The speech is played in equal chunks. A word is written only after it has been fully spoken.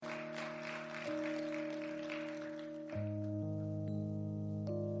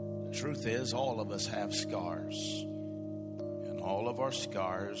Truth is, all of us have scars, and all of our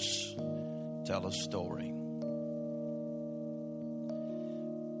scars tell a story.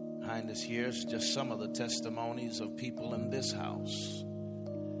 Behind us here is just some of the testimonies of people in this house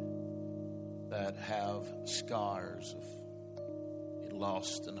that have scars of being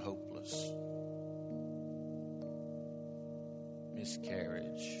lost and hopeless,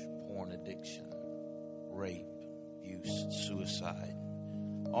 miscarriage, porn addiction, rape, abuse, suicide.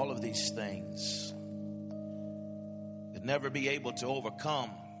 All of these things could never be able to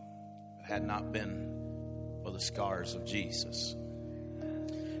overcome if it had not been for the scars of Jesus.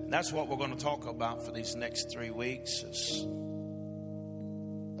 And that's what we're going to talk about for these next 3 weeks, is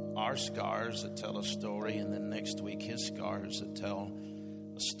our scars that tell a story, and then next week his scars that tell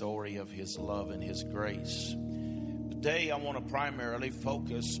a story of his love and his grace. Today I want to primarily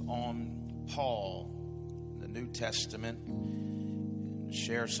focus on Paul, the New Testament,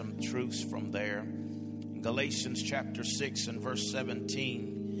 share some truths from there. In Galatians chapter 6 and verse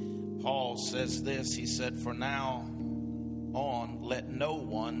 17, Paul says this. He said, "For now on, let no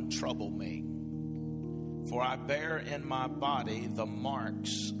one trouble me, for I bear in my body the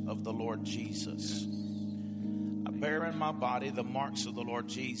marks of the Lord Jesus." I bear in my body the marks of the Lord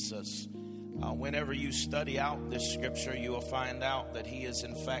Jesus. Whenever you study out this scripture, you will find out that he is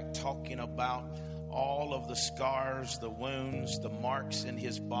in fact talking about all of the scars, the wounds, the marks in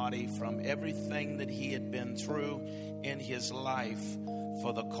his body from everything that he had been through in his life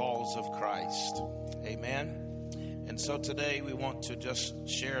for the cause of Christ. Amen. And so today we want to just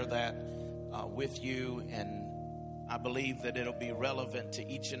share that with you, and I believe that it'll be relevant to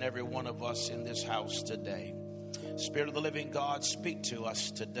each and every one of us in this house today. Spirit of the living God, speak to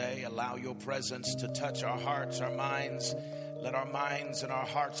us today. Allow your presence to touch our hearts, our minds. Let our minds and our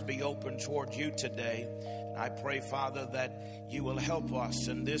hearts be open toward you today. And I pray, Father, that you will help us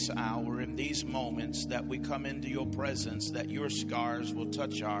in this hour, in these moments, that we come into your presence, that your scars will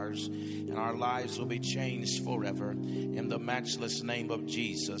touch ours, and our lives will be changed forever. In the matchless name of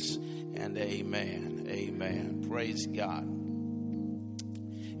Jesus, and amen. Amen. Praise God.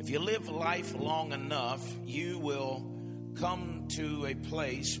 If you live life long enough, you will come to a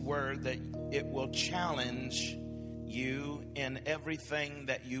place where it will challenge you in everything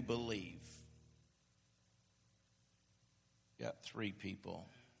that you believe. Got 3 people.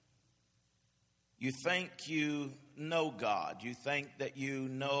 You think you know God. You think that you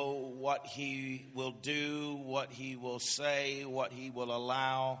know what he will do, what he will say, what he will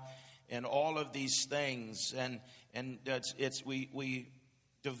allow, and all of these things. And we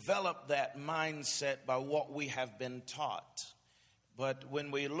develop that mindset by what we have been taught. But when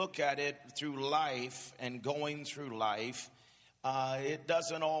we look at it through life and going through life, it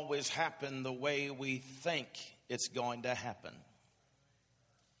doesn't always happen the way we think it's going to happen.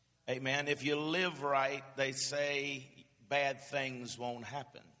 Amen. If you live right, they say bad things won't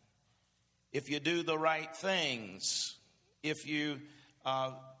happen. If you do the right things, if you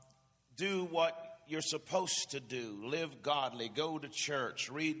do what you're supposed to do, live godly, go to church,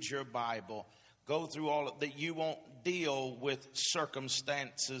 read your Bible, go through all of that, you won't deal with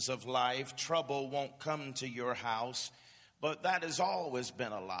circumstances of life. Trouble won't come to your house. But that has always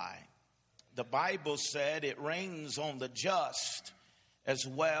been a lie. The Bible said it rains on the just as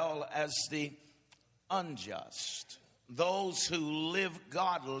well as the unjust. Those who live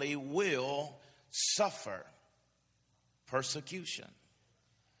godly will suffer persecution.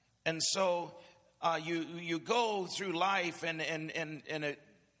 And so you go through life and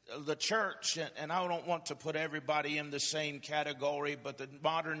the church, and I don't want to put everybody in the same category, but the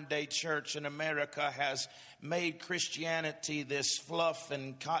modern day church in America has made Christianity this fluff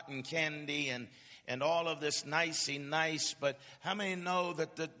and cotton candy and all of this nicey nice. But how many know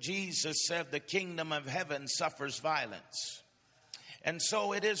that Jesus said the kingdom of heaven suffers violence? And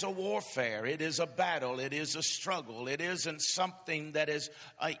so it is a warfare. It is a battle. It is a struggle. It isn't something that is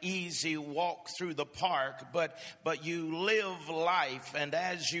an easy walk through the park, but you live life. And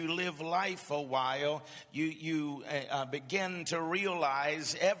as you live life a while, you begin to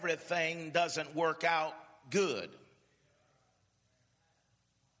realize everything doesn't work out good.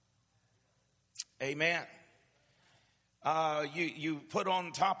 Amen. You put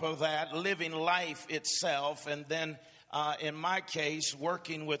on top of that living life itself, and then in my case,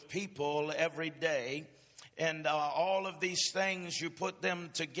 working with people every day, and all of these things, you put them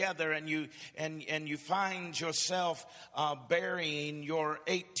together, and you find yourself burying your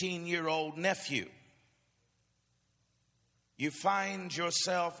 18-year-old nephew. You find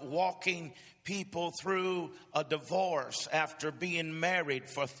yourself walking people through a divorce after being married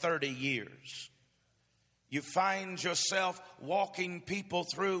for 30 years. You find yourself walking people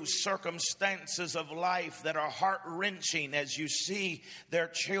through circumstances of life that are heart-wrenching as you see their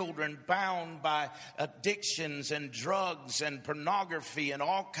children bound by addictions and drugs and pornography and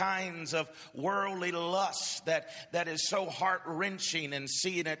all kinds of worldly lusts that is so heart-wrenching, and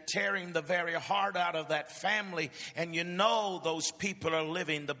seeing it tearing the very heart out of that family. And you know those people are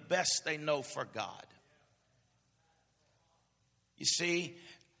living the best they know for God. You see,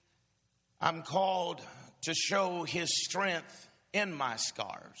 I'm called to show His strength in my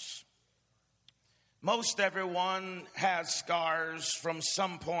scars. Most everyone has scars from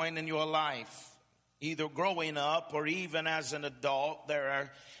some point in your life, either growing up or even as an adult.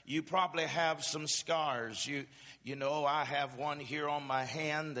 You probably have some scars. You know, I have one here on my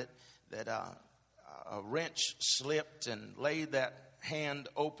hand that a wrench slipped and laid that hand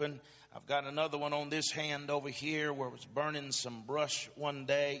open. I've got another one on this hand over here where I was burning some brush one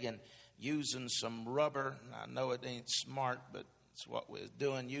day and using some rubber. I know it ain't smart, but it's what we're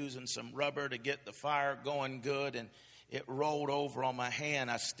doing, using some rubber to get the fire going good, and it rolled over on my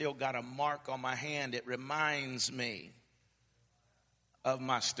hand. I still got a mark on my hand. It reminds me of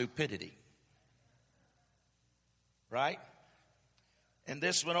my stupidity. Right? And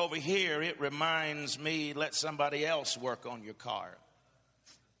this one over here, it reminds me, let somebody else work on your car.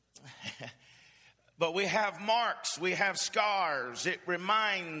 But we have marks, we have scars. It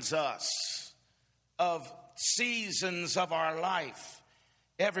reminds us of seasons of our life.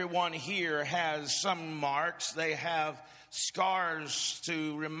 Everyone here has some marks. They have scars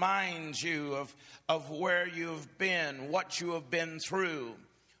to remind you of where you've been, what you have been through,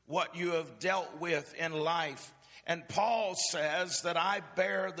 what you have dealt with in life. And Paul says that I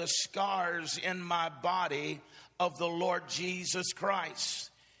bear the scars in my body of the Lord Jesus Christ.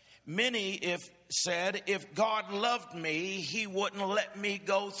 Many said, if God loved me, He wouldn't let me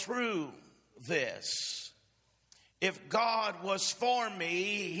go through this. If God was for me,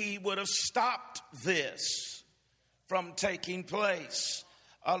 He would have stopped this from taking place.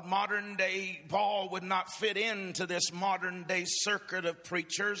 A modern day Paul would not fit into this modern day circuit of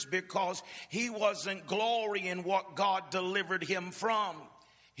preachers because he wasn't glorying in what God delivered him from.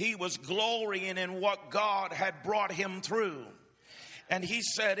 He was glorying in what God had brought him through. And he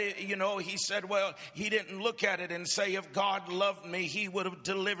said, well, he didn't look at it and say, if God loved me, He would have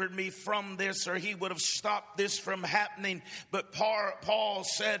delivered me from this, or He would have stopped this from happening. But Paul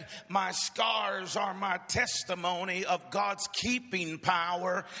said, my scars are my testimony of God's keeping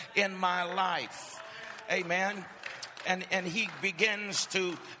power in my life. Amen. And he begins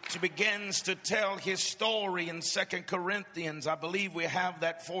to tell his story in 2 Corinthians. I believe we have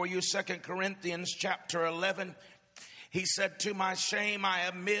that for you. 2 Corinthians chapter 11. He said, to my shame, I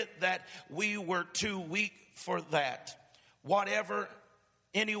admit that we were too weak for that. Whatever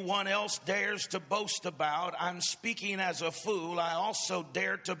anyone else dares to boast about, I'm speaking as a fool, I also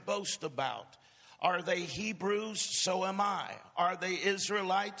dare to boast about. Are they Hebrews? So am I. Are they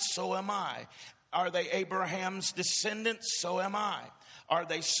Israelites? So am I. Are they Abraham's descendants? So am I. Are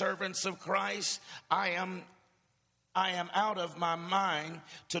they servants of Christ? I am out of my mind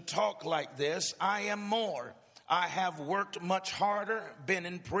to talk like this. I am more. I have worked much harder, been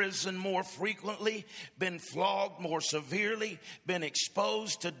in prison more frequently, been flogged more severely, been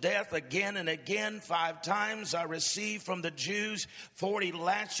exposed to death again and again. 5 times I received from the Jews 40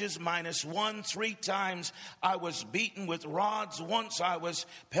 lashes minus 1. 3 times I was beaten with rods. Once I was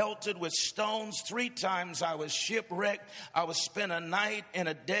pelted with stones. 3 times I was shipwrecked. I was spent a night and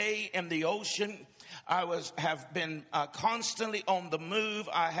a day in the ocean. I have been constantly on the move.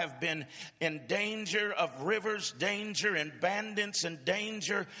 I have been in danger of rivers, danger and bandits, and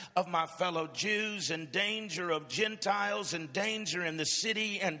danger of my fellow Jews, and danger of Gentiles, and danger in the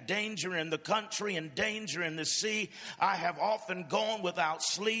city, and danger in the country, and danger in the sea. I have often gone without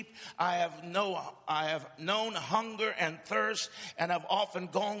sleep. I have known hunger and thirst, and have often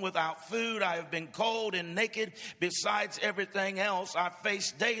gone without food. I have been cold and naked. Besides everything else, I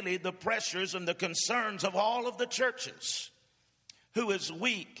face daily the pressures and the concerns of all of the churches. Who is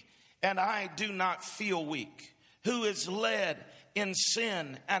weak, and I do not feel weak? Who is led in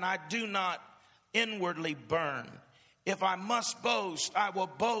sin, and I do not inwardly burn? If I must boast, I will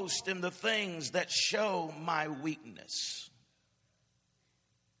boast in the things that show my weakness.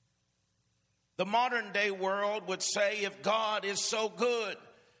 The modern day world would say, if God is so good,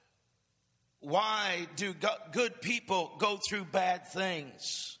 why do good people go through bad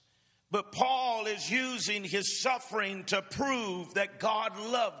things? But Paul is using his suffering to prove that God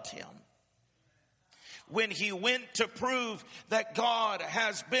loved him. when he went to prove that God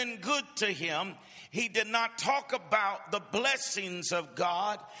has been good to him, he did not talk about the blessings of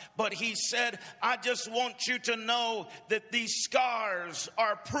God, but he said, I just want you to know that these scars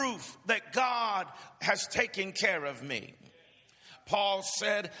are proof that God has taken care of me. Paul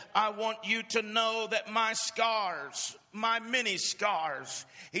said, I want you to know that my scars, my many scars,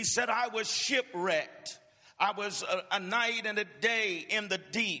 he said, I was shipwrecked. I was a night and a day in the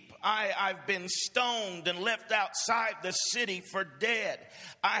deep. I've been stoned and left outside the city for dead.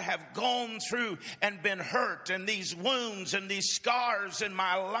 I have gone through and been hurt. And these wounds and these scars in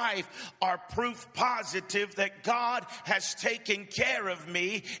my life are proof positive that God has taken care of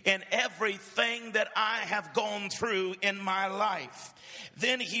me in everything that I have gone through in my life.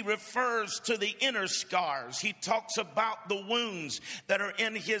 Then he refers to the inner scars. He talks about the wounds that are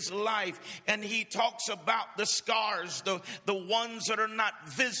in his life. And he talks about the scars, the ones that are not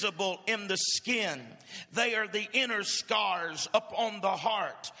visible in the skin. They are the inner scars up on the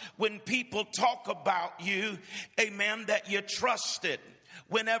heart. When people talk about you, amen, that you trusted.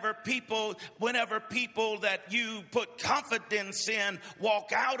 Whenever people that you put confidence in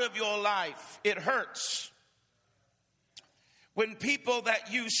walk out of your life, it hurts. When people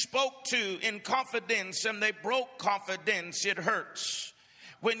that you spoke to in confidence and they broke confidence, it hurts.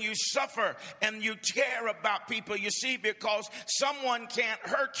 When you suffer and you care about people, you see, because someone can't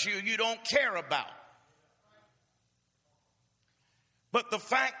hurt you, you don't care about. But the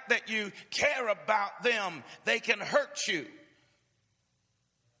fact that you care about them, they can hurt you.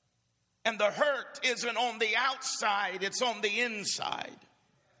 And the hurt isn't on the outside, it's on the inside.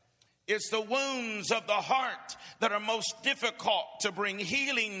 It's the wounds of the heart that are most difficult to bring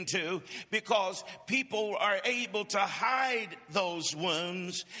healing to, because people are able to hide those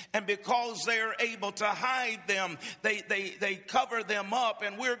wounds. And because they are able to hide them, they cover them up.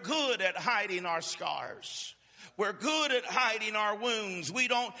 And we're good at hiding our scars. We're good at hiding our wounds. We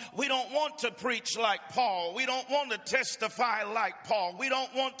don't want to preach like Paul. We don't want to testify like Paul. We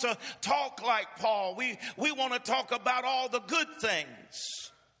don't want to talk like Paul. We want to talk about all the good things.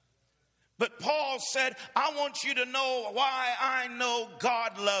 But Paul said, I want you to know why I know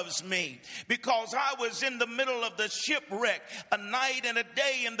God loves me. Because I was in the middle of the shipwreck, a night and a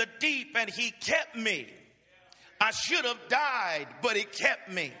day in the deep, and he kept me. I should have died, but he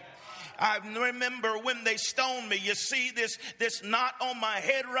kept me. I remember when they stoned me. You see this knot on my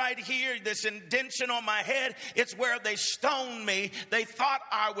head right here, this indentation on my head. It's where they stoned me. They thought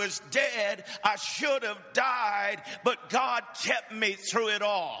I was dead. I should have died, but God kept me through it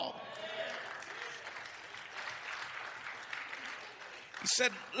all. He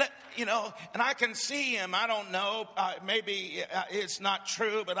said, and I can see him. I don't know. Maybe it's not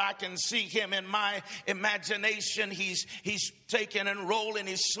true, but I can see him in my imagination. He's taking and rolling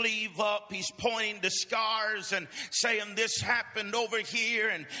his sleeve up. He's pointing to scars and saying, this happened over here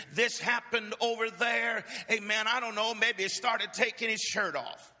and this happened over there. Amen. I don't know. Maybe he started taking his shirt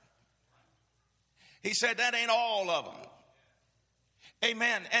off. He said, that ain't all of them.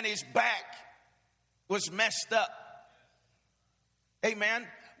 Amen. And his back was messed up. Amen.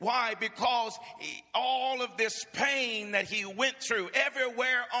 Why? Because all of this pain that he went through,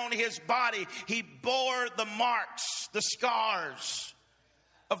 everywhere on his body, he bore the marks, the scars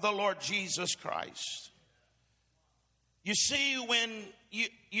of the Lord Jesus Christ. You see, when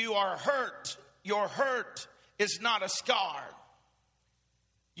you are hurt, your hurt is not a scar.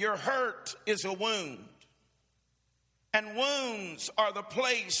 Your hurt is a wound. And wounds are the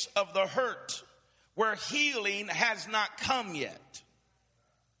place of the hurt where healing has not come yet.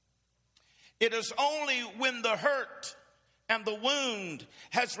 It is only when the hurt and the wound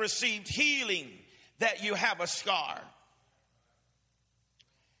has received healing that you have a scar.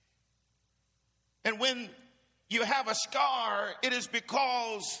 And when you have a scar, it is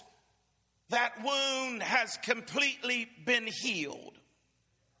because that wound has completely been healed.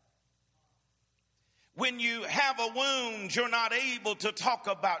 When you have a wound, you're not able to talk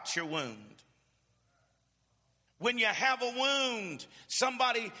about your wound. When you have a wound,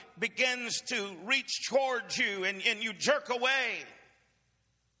 somebody begins to reach towards you and you jerk away.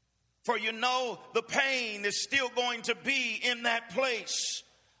 For you know the pain is still going to be in that place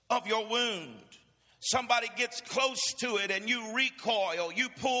of your wound. Somebody gets close to it and you recoil, you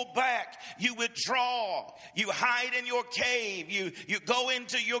pull back, you withdraw, you hide in your cave, you go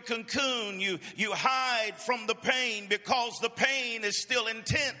into your cocoon, you hide from the pain because the pain is still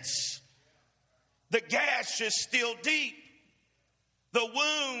intense. The gash is still deep. The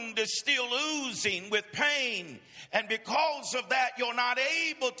wound is still oozing with pain. And because of that, you're not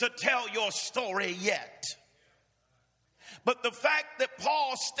able to tell your story yet. But the fact that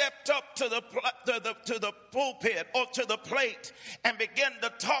Paul stepped up to the pulpit or to the plate and began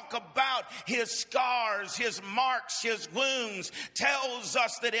to talk about his scars, his marks, his wounds, tells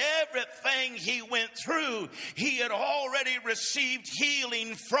us that everything he went through, he had already received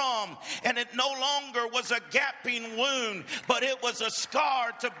healing from. And it no longer was a gaping wound, but it was a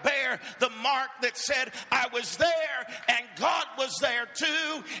scar to bear the mark that said, I was there and God was there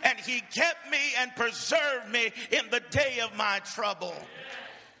too, and he kept me and preserved me in the day of my trouble.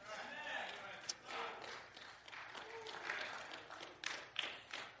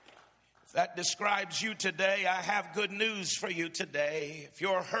 If that describes you today, I have good news for you today. If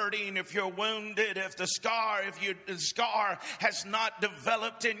you're hurting, if you're wounded, if the scar has not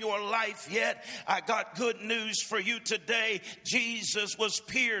developed in your life yet, I got good news for you today. Jesus was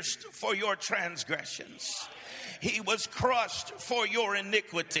pierced for your transgressions. He was crushed for your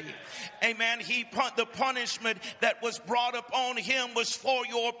iniquity. Amen. The punishment that was brought upon him was for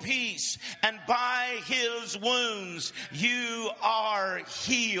your peace. And by his wounds, you are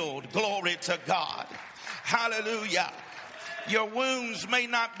healed. Glory to God. Hallelujah. Your wounds may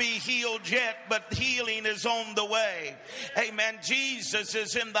not be healed yet, but healing is on the way. Amen. Jesus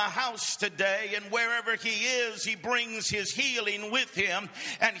is in the house today, and wherever he is, he brings his healing with him,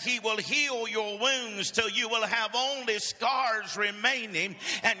 and he will heal your wounds till you will have only scars remaining,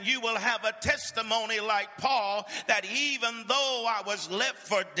 and you will have a testimony like Paul, that even though I was left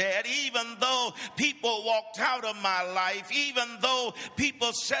for dead, even though people walked out of my life, even though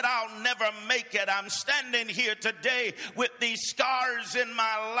people said I'll never make it, I'm standing here today with these scars in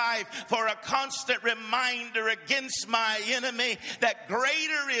my life for a constant reminder against my enemy that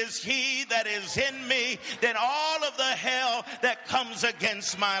greater is he that is in me than all of the hell that comes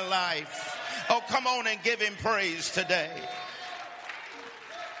against my life. Oh, come on and give him praise today.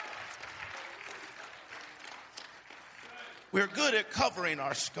 We're good at covering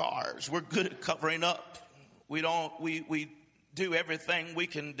our scars. We're good at covering up. We do everything we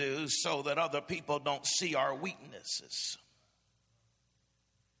can do so that other people don't see our weaknesses.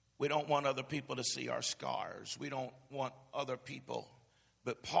 We don't want other people to see our scars. We don't want other people.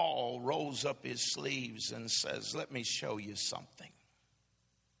 But Paul rolls up his sleeves and says, let me show you something.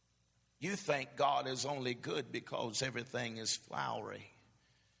 You think God is only good because everything is flowery.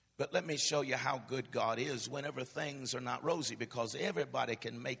 But let me show you how good God is whenever things are not rosy, because everybody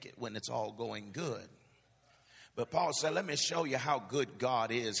can make it when it's all going good. But Paul said, let me show you how good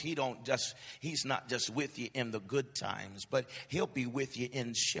God is. He's not just with you in the good times, but he'll be with you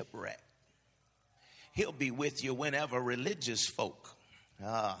in shipwreck. He'll be with you whenever religious folk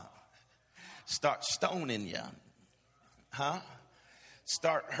start stoning you.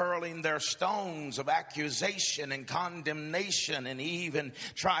 Start hurling their stones of accusation and condemnation, and even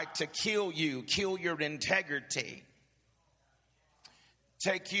try to kill you, kill your integrity,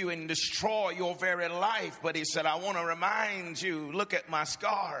 take you and destroy your very life. But he said, I want to remind you, look at my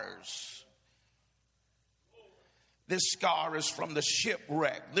scars. This scar is from the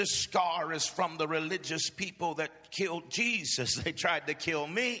shipwreck. This scar is from the religious people that killed Jesus. They tried to kill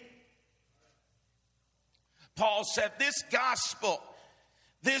me. Paul said, this gospel,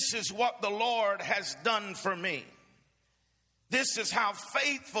 this is what the Lord has done for me. This is how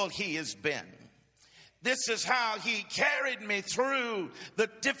faithful he has been. This is how he carried me through the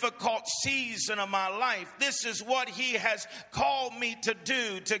difficult season of my life. This is what he has called me to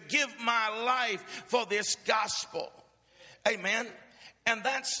do, to give my life for this gospel. Amen. And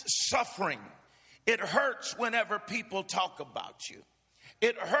that's suffering. It hurts whenever people talk about you.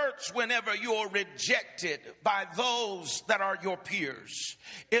 It hurts whenever you're rejected by those that are your peers.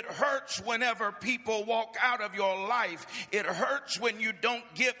 It hurts whenever people walk out of your life. It hurts when you don't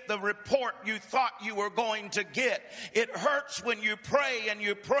get the report you thought you were going to get. It hurts when you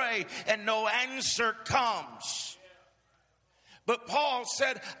pray and no answer comes. But Paul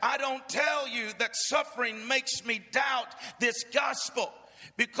said, I don't tell you that suffering makes me doubt this gospel,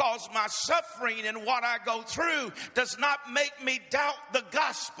 because my suffering and what I go through does not make me doubt the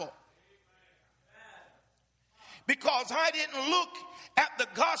gospel. Because I didn't look at the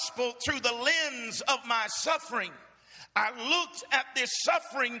gospel through the lens of my suffering. I looked at this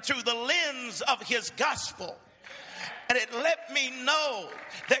suffering through the lens of his gospel. And it let me know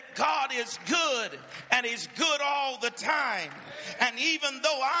that God is good, and he's good all the time. And even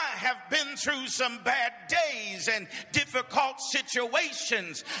though I have been through some bad days and difficult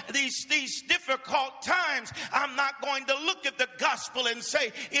situations, these difficult times, I'm not going to look at the gospel and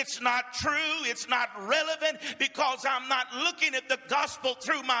say it's not true, it's not relevant, because I'm not looking at the gospel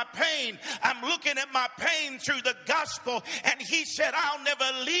through my pain. I'm looking at my pain through the gospel. And he said, I'll never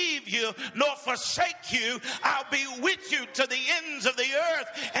leave you nor forsake you. I'll be with with you to the ends of the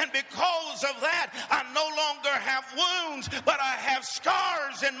earth. And because of that, I no longer have wounds, but I have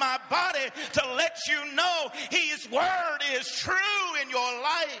scars in my body to let you know his word is true in your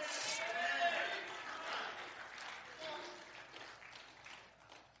life.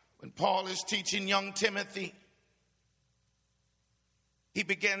 When Paul is teaching young Timothy, he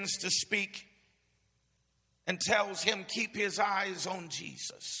begins to speak and tells him, keep his eyes on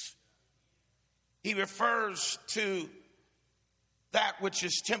Jesus. He refers to that which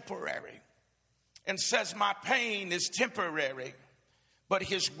is temporary and says, my pain is temporary, but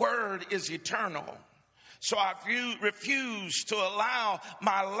his word is eternal. So I refuse to allow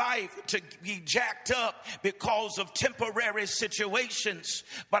my life to be jacked up because of temporary situations,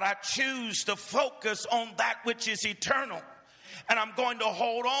 but I choose to focus on that which is eternal. And I'm going to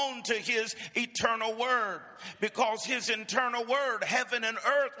hold on to his eternal word, because his eternal word, heaven and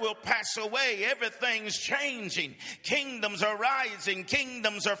earth will pass away. Everything's changing. Kingdoms are rising.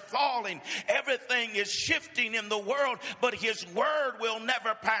 Kingdoms are falling. Everything is shifting in the world, but his word will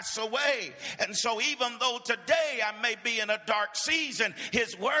never pass away. And so even though today I may be in a dark season,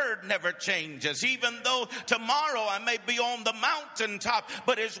 his word never changes. Even though tomorrow I may be on the mountaintop,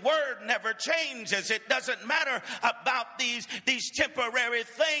 but his word never changes. It doesn't matter about these temporary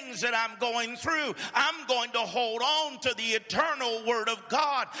things that I'm going through. I'm going to hold on to the eternal word of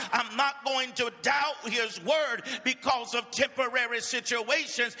God. I'm not going to doubt his word because of temporary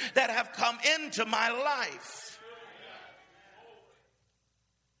situations that have come into my life.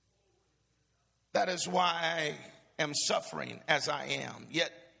 That is why I am suffering as I am.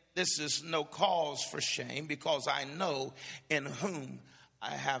 Yet this is no cause for shame, because I know in whom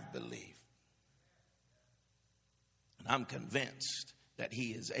I have believed. And I'm convinced that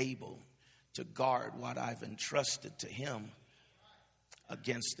he is able to guard what I've entrusted to him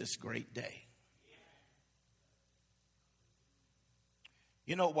against this great day.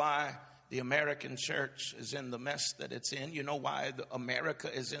 You know why the American church is in the mess that it's in? You know why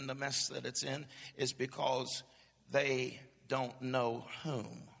America is in the mess that it's in? Is because they don't know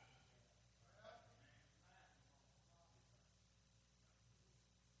whom.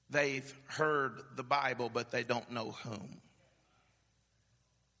 They've heard the Bible, but they don't know whom.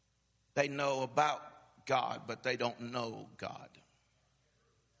 They know about God, but they don't know God.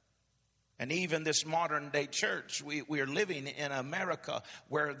 And even this modern day church, we are living in America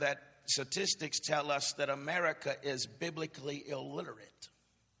where that statistics tell us that America is biblically illiterate.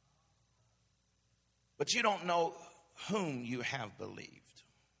 But you don't know whom you have believed.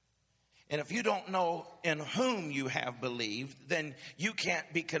 And if you don't know in whom you have believed, then you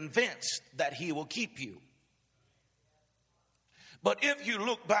can't be convinced that he will keep you. But if you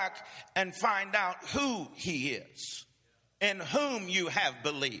look back and find out who he is, in whom you have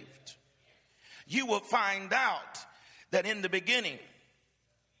believed, you will find out that in the beginning,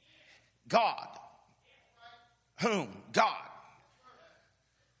 God, whom? God.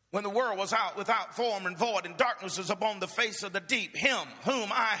 When the world was out without form and void, and darkness was upon the face of the deep, him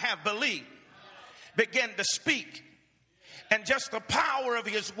whom I have believed began to speak. And just the power of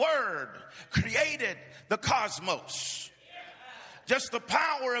his word created the cosmos. Just the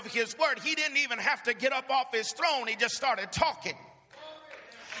power of his word. He didn't even have to get up off his throne. He just started talking.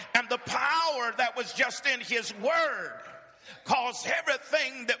 And the power that was just in his word caused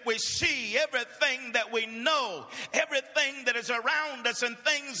everything that we see, everything that we know, everything that is around us, and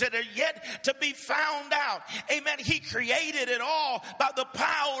things that are yet to be found out. Amen. He created it all by the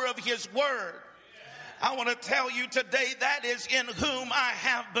power of his word. I want to tell you today, that is in whom I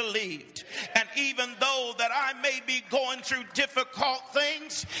have believed. And even though that I may be going through difficult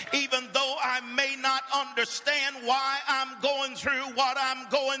things, even though I may not understand why I'm going through what I'm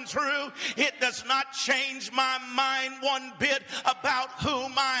going through, it does not change my mind one bit about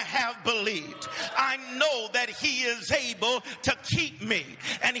whom I have believed. I know that he is able to keep me,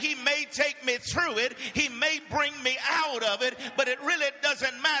 and he may take me through it. He may bring me out of it, but it really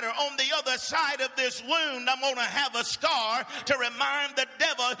doesn't matter. On the other side of this wound, I'm going to have a scar to remind the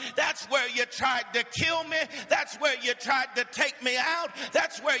devil, that's where you tried to kill me. That's where you tried to take me out.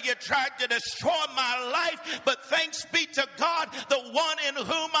 That's where you tried to destroy my life. But thanks be to God, the one in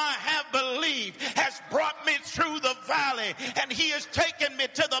whom I have believed has brought me through the valley, and he has taken me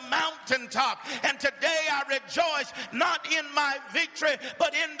to the mountaintop. And today I rejoice not in my victory,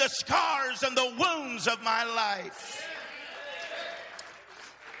 but in the scars and the wounds of my life.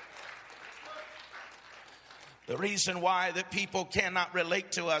 The reason why that people cannot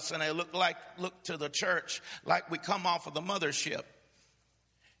relate to us and they look to the church like we come off of the mothership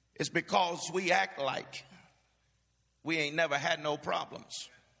is because we act like we ain't never had no problems.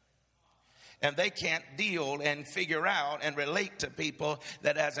 And they can't deal and figure out and relate to people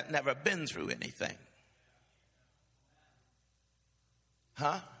that hasn't never been through anything.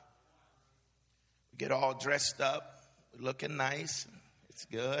 Huh? We get all dressed up, looking nice. It's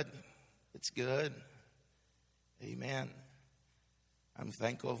good. It's good. Amen. I'm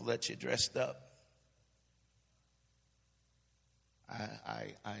thankful that you dressed up.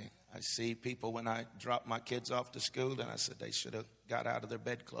 I see people when I drop my kids off to school, and I said they should have got out of their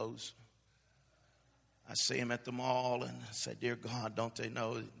bedclothes. I see them at the mall, and I say, dear God, don't they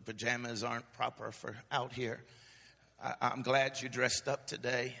know pajamas aren't proper for out here? I'm glad you dressed up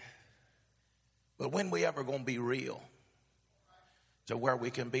today. But when we ever going to be real to where we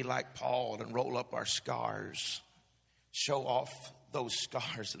can be like Paul and roll up our scars, show off those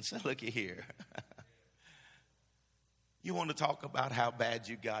scars and say, looky here. You want to talk about how bad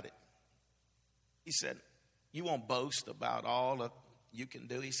you got it? He said, you won't boast about all that you can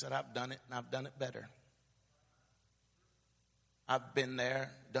do. He said, I've done it, and I've done it better. I've been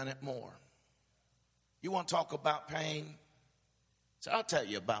there, done it more. You want to talk about pain? So I'll tell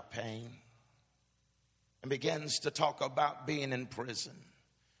you about pain. And begins to talk about being in prison.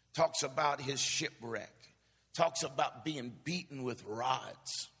 Talks about his shipwreck. Talks about being beaten with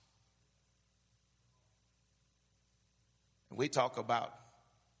rods. And we talk about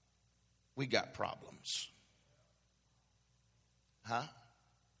we got problems. Huh?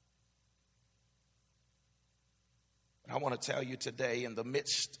 I want to tell you today, in the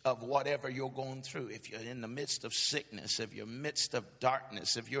midst of whatever you're going through, if you're in the midst of sickness, if you're in the midst of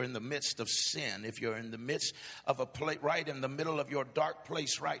darkness, if you're in the midst of sin, if you're in the midst of a place, right in the middle of your dark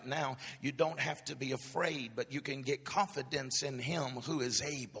place right now, you don't have to be afraid, but you can get confidence in him who is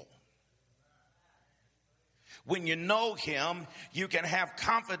able. When you know him, you can have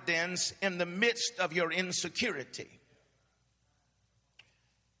confidence in the midst of your insecurity.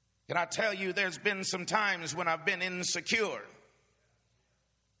 Can I tell you, there's been some times when I've been insecure,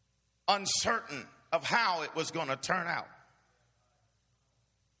 uncertain of how it was going to turn out.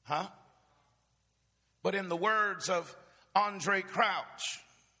 Huh? But in the words of Andre Crouch,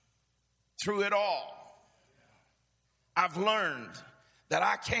 through it all, I've learned that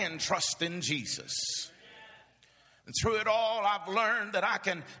I can trust in Jesus. And through it all, I've learned that I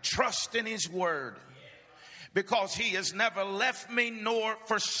can trust in his word. Because he has never left me nor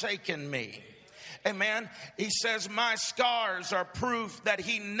forsaken me. Amen. He says, my scars are proof that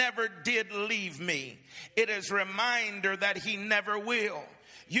he never did leave me. It is a reminder that he never will.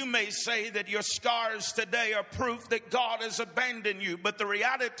 You may say that your scars today are proof that God has abandoned you. But the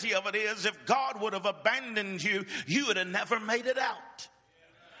reality of it is, if God would have abandoned you, you would have never made it out.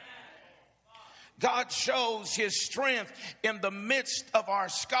 God shows his strength in the midst of our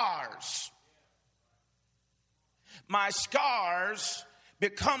scars. My scars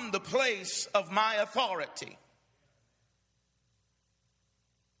become the place of my authority.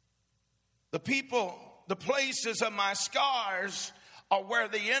 The places of my scars are where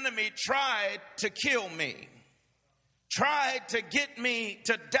the enemy tried to kill me, tried to get me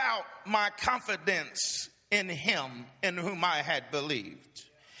to doubt my confidence in him in whom I had believed,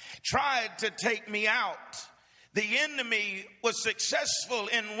 tried to take me out. The enemy was successful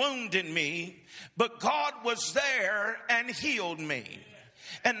in wounding me, but God was there and healed me.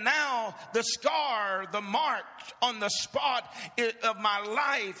 And now the scar, the mark on the spot of my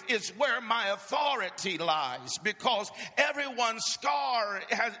life is where my authority lies, because everyone's scar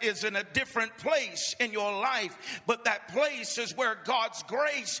is in a different place in your life, but that place is where God's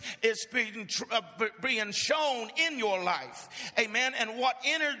grace is being shown in your life. Amen. And what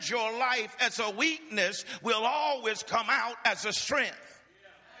entered your life as a weakness will always come out as a strength.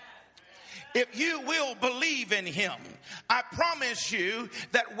 If you will believe in him, I promise you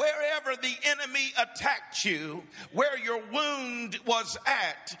that wherever the enemy attacked you, where your wound was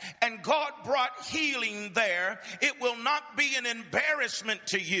at, and God brought healing there, it will not be an embarrassment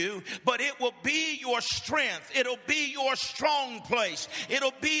to you, but it will be your strength. It'll be your strong place.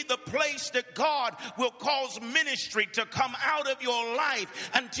 It'll be the place that God will cause ministry to come out of your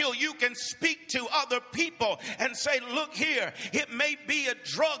life until you can speak to other people and say, look here, it may be a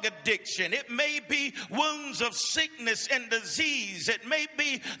drug addiction. It may be wounds of sickness and disease. It may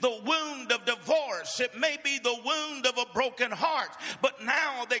be the wound of divorce. It may be the wound of a broken heart. But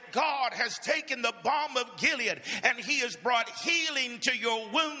now that God has taken the balm of Gilead and he has brought healing to your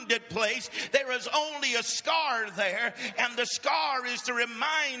wounded place, there is only a scar there, and the scar is to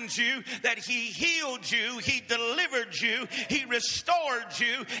remind you that he healed you, he delivered you, he restored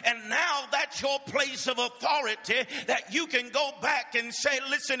you, and now that's your place of authority that you can go back and say,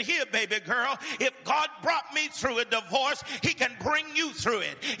 listen here, baby girl, if God brought me through a divorce, he can bring you through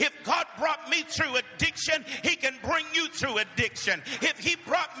it. If God brought me through addiction, he can bring you through addiction. If he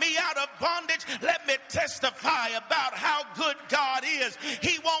brought me out of bondage, let me testify about how good God is.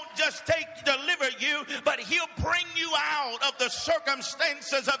 He won't just deliver you, but he'll bring you out of the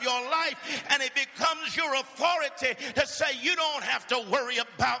circumstances of your life, and it becomes your authority to say you don't have to worry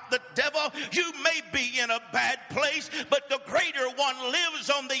about the devil. You may be in a bad place, but the greater one lives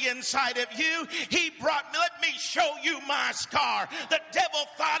on the inside of you. He brought me, let me show you my scar. The devil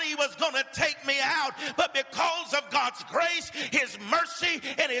thought he was going to take me out, but because of God's grace, his mercy,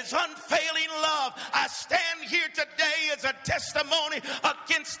 and his unfailing love, I stand here today as a testimony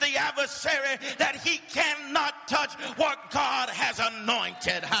against the adversary that he cannot touch what God has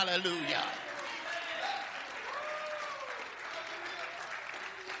anointed. Hallelujah.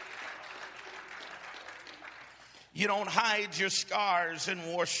 You don't hide your scars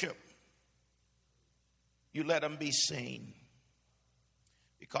in worship. You let them be seen,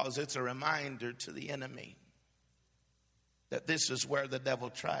 because it's a reminder to the enemy that this is where the devil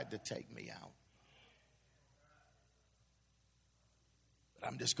tried to take me out. But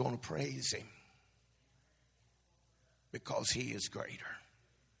I'm just going to praise him because he is greater.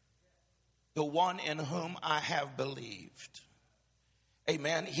 The one in whom I have believed.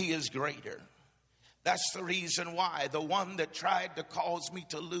 Amen. He is greater. That's the reason why. The one that tried to cause me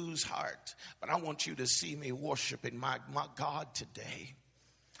to lose heart. But I want you to see me worshiping my God today.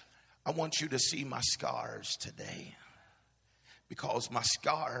 I want you to see my scars today. Because my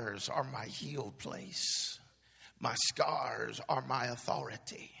scars are my healed place. My scars are my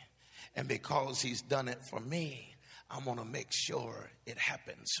authority. And because he's done it for me, I'm going to make sure it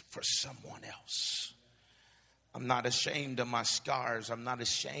happens for someone else. I'm not ashamed of my scars. I'm not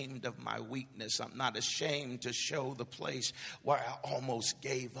ashamed of my weakness. I'm not ashamed to show the place where I almost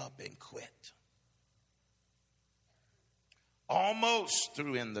gave up and quit. Almost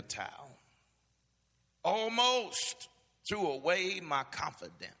threw in the towel. Almost threw away my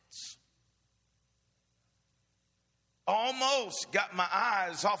confidence. Almost got my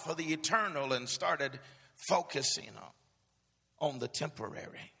eyes off of the eternal and started focusing on the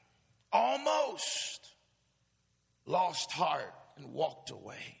temporary. Almost lost heart and walked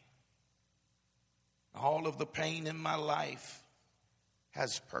away. All of the pain in my life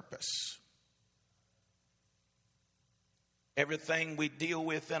has purpose. Everything we deal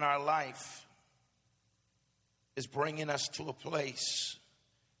with in our life is bringing us to a place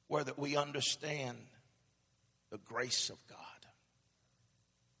where that we understand the grace of God.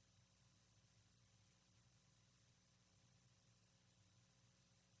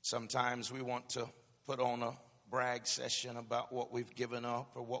 Sometimes we want to put on a brag session about what we've given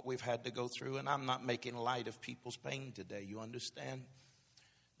up or what we've had to go through. And I'm not making light of people's pain today. You understand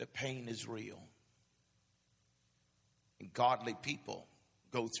that pain is real. And godly people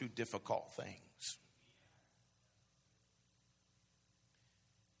go through difficult things.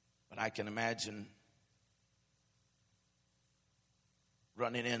 But I can imagine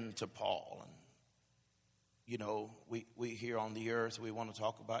running into Paul. And, you know, we here on the earth, we want to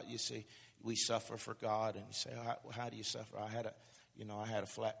talk about, you see, we suffer for God. And you say, how do you suffer? I had a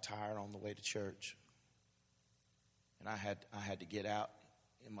flat tire on the way to church. And I had to get out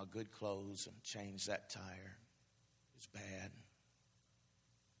in my good clothes and change that tire. It was bad.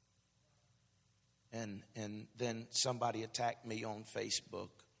 And then somebody attacked me on Facebook.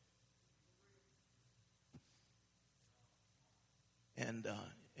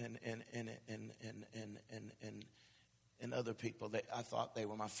 And other people, I thought they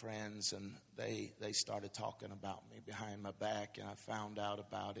were my friends, and they started talking about me behind my back, and I found out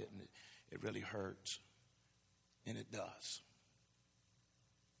about it, and it really hurts, and it does.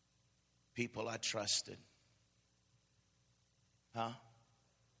 People I trusted, and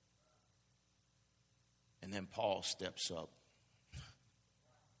then Paul steps up. He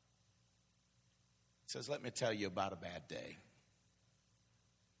says, "Let me tell you about a bad day.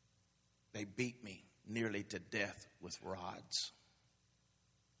 They beat me nearly to death with rods.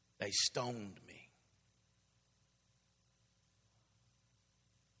 They stoned me."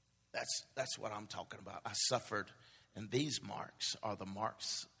 That's what I'm talking about. I suffered, and these marks are the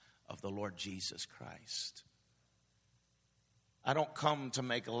marks of the Lord Jesus Christ. I don't come to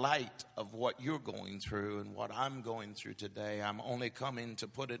make light of what you're going through and what I'm going through today. I'm only coming to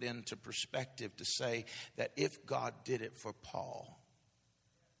put it into perspective to say that if God did it for Paul,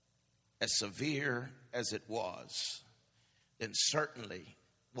 as severe as it was, then certainly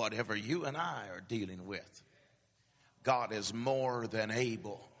whatever you and I are dealing with, God is more than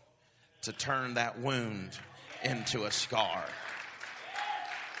able to turn that wound into a scar.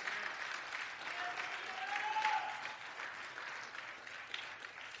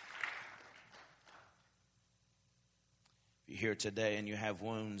 You're here today and you have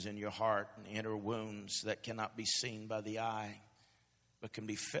wounds in your heart, and inner wounds that cannot be seen by the eye, but can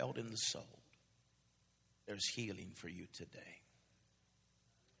be felt in the soul. There's healing for you today.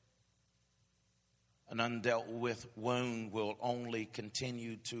 An undealt with wound will only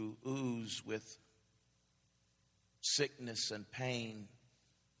continue to ooze with sickness and pain,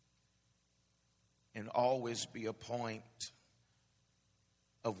 and always be a point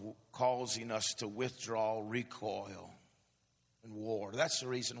of causing us to withdraw, recoil, and war. That's the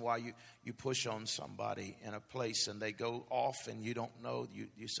reason why you push on somebody in a place and they go off and you don't know.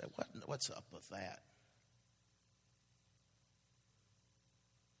 You say, what's up with that?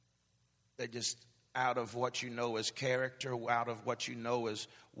 They just, out of what you know as character, out of what you know as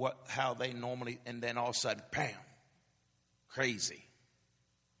how they normally, and then all of a sudden, bam, crazy.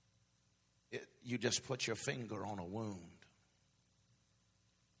 You just put your finger on a wound.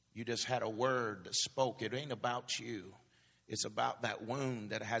 You just had a word that spoke. It ain't about you. It's about that wound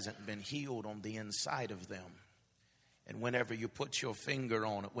that hasn't been healed on the inside of them. And whenever you put your finger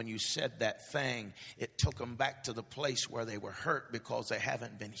on it, when you said that thing, it took them back to the place where they were hurt because they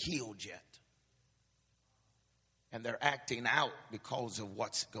haven't been healed yet. And they're acting out because of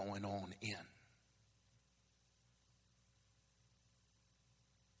what's going on in.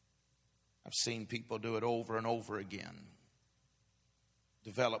 I've seen people do it over and over again.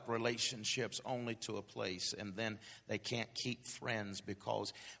 Develop relationships only to a place, and then they can't keep friends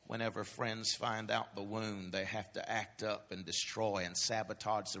because whenever friends find out the wound, they have to act up and destroy and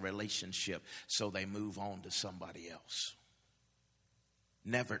sabotage the relationship so they move on to somebody else.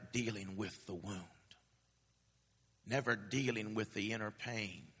 Never dealing with the wound. Never dealing with the inner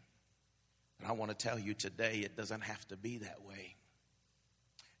pain. And I want to tell you today, it doesn't have to be that way.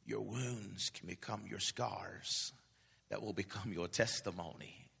 Your wounds can become your scars that will become your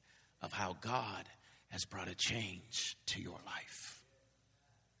testimony of how God has brought a change to your life.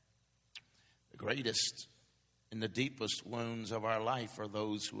 The greatest and the deepest wounds of our life are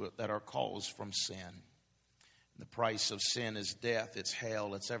those that are caused from sin. The price of sin is death, it's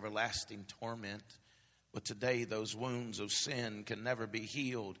hell, it's everlasting torment. But today, those wounds of sin can never be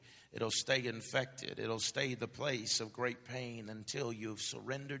healed. It'll stay infected. It'll stay the place of great pain until you've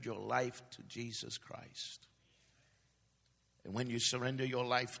surrendered your life to Jesus Christ. And when you surrender your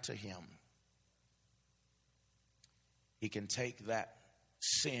life to Him, He can take that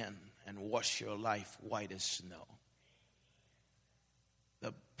sin and wash your life white as snow.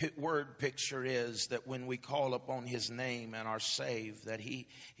 The word picture is that when we call upon His name and are saved, that He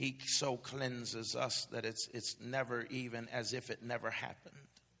so cleanses us that it's never even as if it never happened.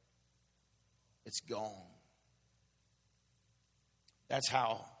 It's gone. That's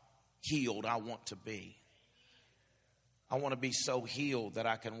how healed I want to be. I want to be so healed that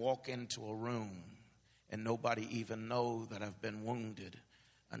I can walk into a room and nobody even know that I've been wounded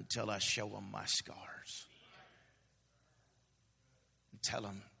until I show them my scars. And tell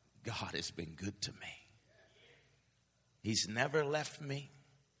them, God has been good to me. He's never left me.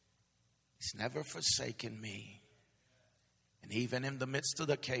 He's never forsaken me. And even in the midst of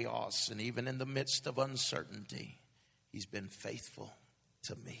the chaos and even in the midst of uncertainty, He's been faithful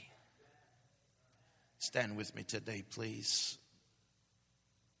to me. Stand with me today, please.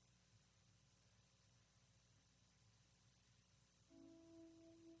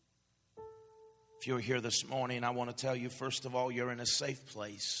 If you're here this morning, I want to tell you, first of all, you're in a safe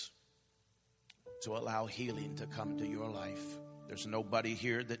place to allow healing to come to your life. There's nobody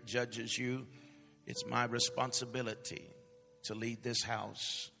here that judges you. It's my responsibility to lead this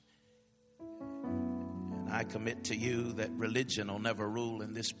house. And I commit to you that religion will never rule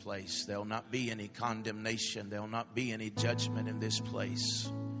in this place. There'll not be any condemnation. There'll not be any judgment in this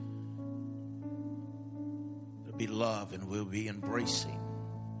place. There'll be love and we'll be embracing.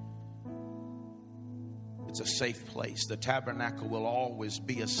 It's a safe place. The tabernacle will always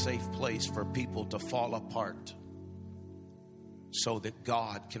be a safe place for people to fall apart so that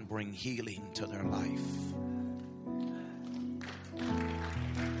God can bring healing to their life.